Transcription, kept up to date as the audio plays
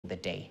the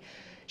day.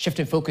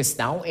 Shifting focus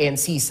now,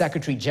 ANC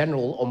Secretary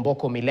General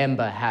Omboko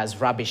Milemba has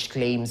rubbished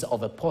claims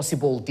of a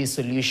possible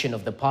dissolution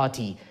of the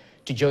party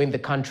to join the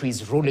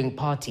country's ruling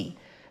party.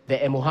 The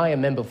Emuhaya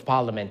Member of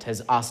Parliament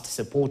has asked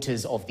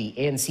supporters of the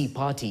ANC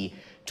party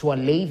to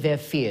allay their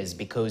fears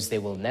because they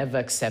will never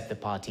accept the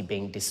party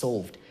being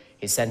dissolved.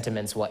 His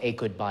sentiments were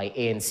echoed by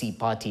ANC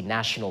Party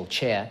National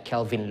Chair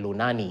Kelvin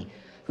Lunani,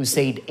 who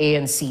said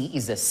ANC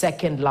is the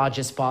second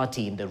largest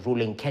party in the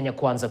ruling Kenya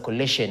Kwanza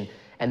coalition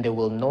and they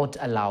will not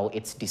allow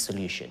its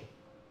dissolution.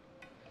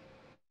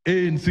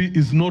 ANC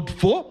is not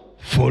for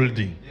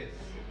folding. Yes.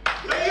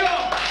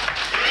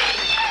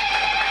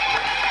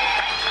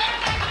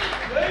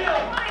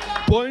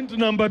 Point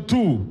number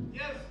 2.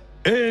 Yes.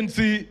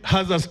 ANC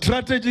has a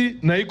strategy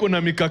na iko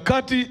na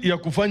mikakati ya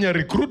kufanya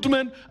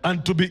recruitment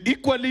and to be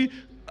equally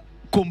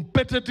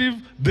competitive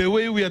the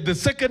way we are the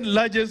second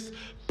largest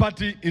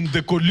party in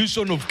the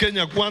coalition of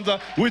Kenya Kwanza,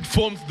 which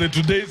forms the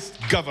today's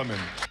government.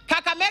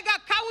 Kakamega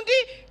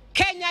County,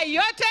 Kenya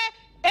yote,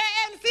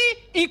 ANC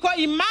iko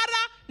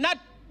imara na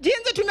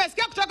jinsi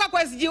tumesikia kutoka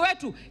kwa SG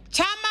wetu,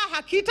 chama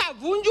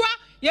hakitavunjwa.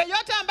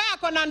 Yeyote ambaye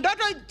ako na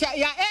ndoto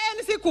ya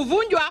ANC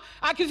kuvunjwa,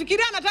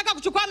 akifikiria anataka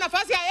kuchukua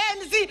nafasi ya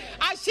ANC,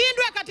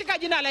 ashindwe katika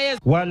jina la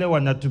Yesu. Wale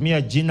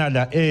wanatumia jina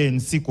la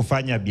ANC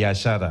kufanya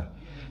biashara.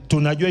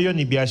 Tunajua hiyo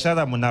ni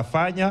biashara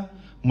mnafanya,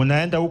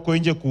 mnaenda huko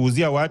nje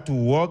kuuzia watu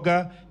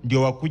uoga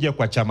ndio wakuja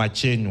kwa chama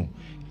chenu.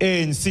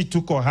 ANC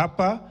tuko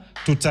hapa,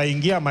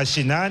 tutaingia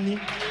mashinani,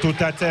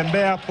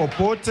 tutatembea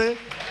popote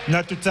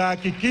na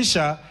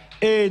tutahakikisha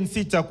ANC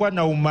itakuwa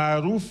na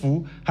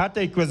umaarufu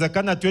hata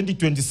ikiwezekana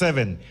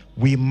 2027.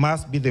 We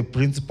must be the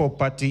principal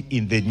party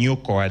in the new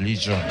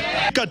coalition.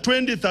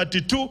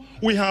 2032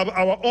 we have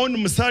our own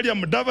Musalia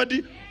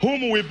Mudavadi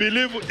whom we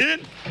believe in.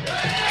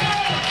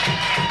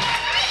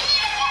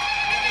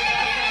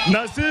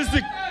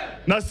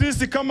 Na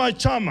sisi kama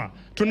chama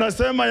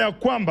tunasema ya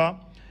kwamba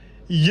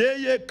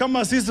yeye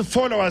kama sisi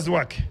followers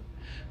wake,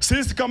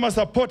 sisi kama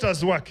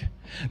supporters wake,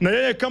 na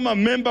yeye kama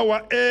member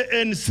wa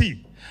ANC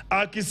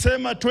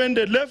akisema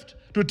twende left,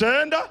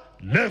 tutaenda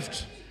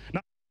left.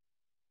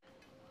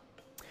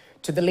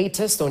 To the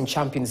latest on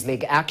Champions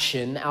League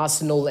action,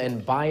 Arsenal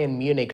and Bayern Munich